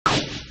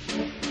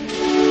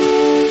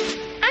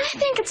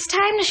it's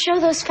time to show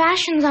those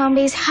fashion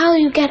zombies how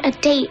you get a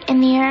date in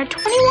the year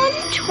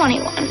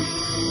 2121.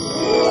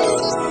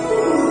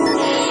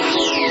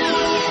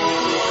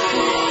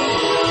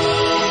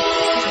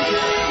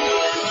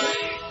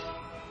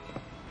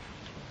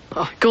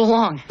 Oh, go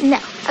along. No.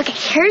 Okay,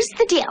 here's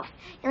the deal.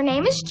 Your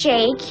name is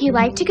Jake, you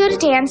like to go to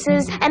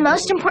dances, and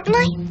most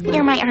importantly,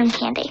 you're my arm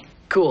candy.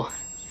 Cool.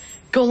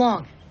 Go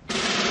along.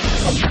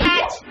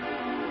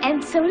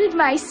 And so did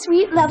my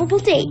sweet, lovable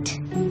date.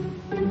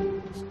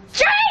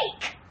 Jake!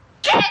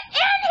 Get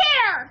in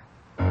here!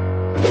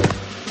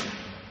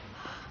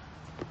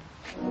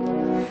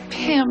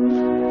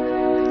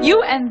 Pim,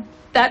 you and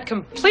that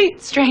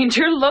complete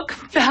stranger look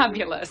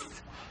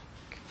fabulous.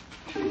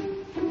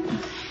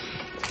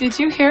 Did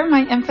you hear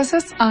my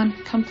emphasis on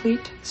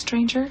complete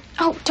stranger?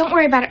 Oh, don't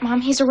worry about it,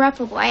 Mom. He's a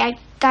reputable boy. I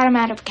got him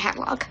out of a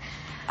catalog.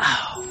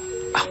 Oh.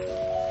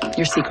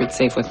 Your secret's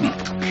safe with me.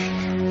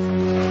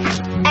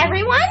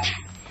 Everyone,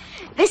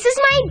 this is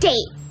my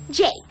date,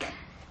 Jake.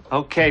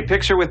 Okay,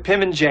 picture with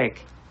Pim and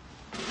Jake.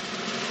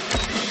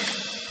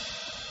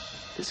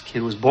 This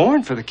kid was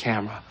born for the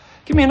camera.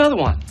 Give me another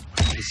one.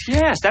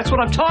 Yes, that's what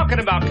I'm talking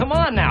about. Come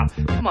on now.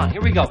 Come on,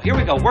 here we go. Here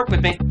we go. Work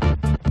with me.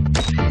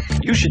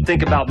 You should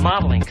think about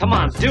modeling. Come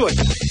on, do it.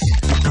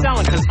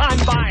 Selling, because I'm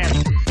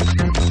buying.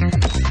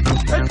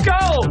 Let's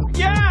go.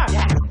 Yeah.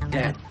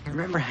 Dad,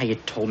 remember how you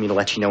told me to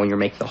let you know when you're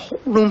making the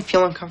whole room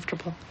feel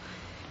uncomfortable?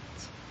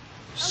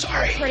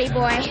 Sorry. Okay, pretty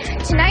boy.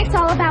 Tonight's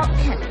all about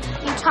Pim.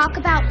 You talk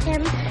about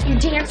Pim, you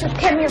dance with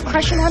Pim, you're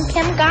crushing on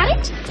Pim. Got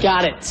it?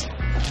 Got it.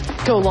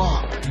 Go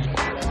along.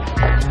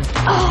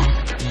 Oh,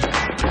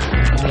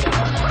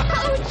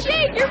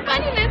 Jake, your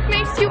funniness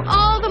makes you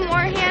all the more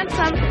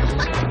handsome.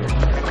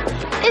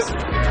 Is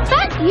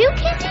that you,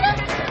 Cantina?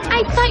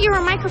 I thought you were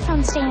a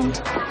microphone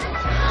stand.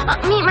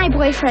 Meet my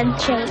boyfriend,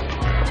 Jake.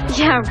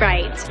 Yeah,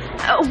 right.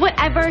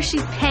 Whatever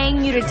she's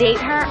paying you to date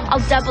her, I'll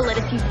double it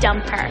if you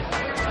dump her.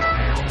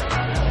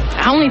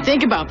 I only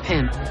think about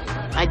Pim.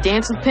 I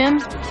dance with Pim.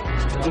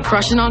 I'm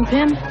crushing on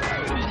Pim.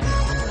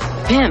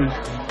 Pim.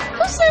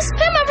 Who's this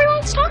Pim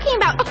everyone's talking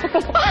about?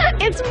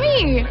 It's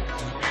me.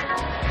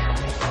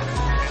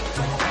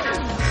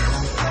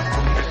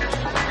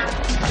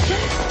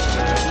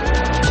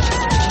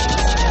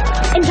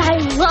 And I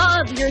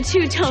love your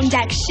two-tone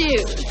deck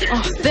shoes.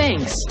 Oh,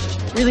 thanks.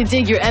 Really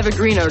dig your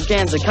evergreen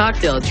organza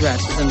cocktail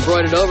dress with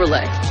embroidered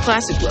overlay.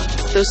 Classic look.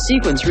 Those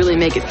sequins really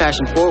make it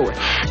fashion forward.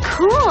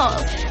 Cool.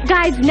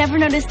 Guys never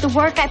noticed the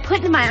work I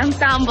put in my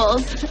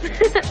ensembles.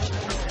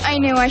 I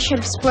knew I should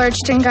have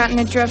splurged and gotten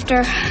a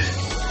drifter.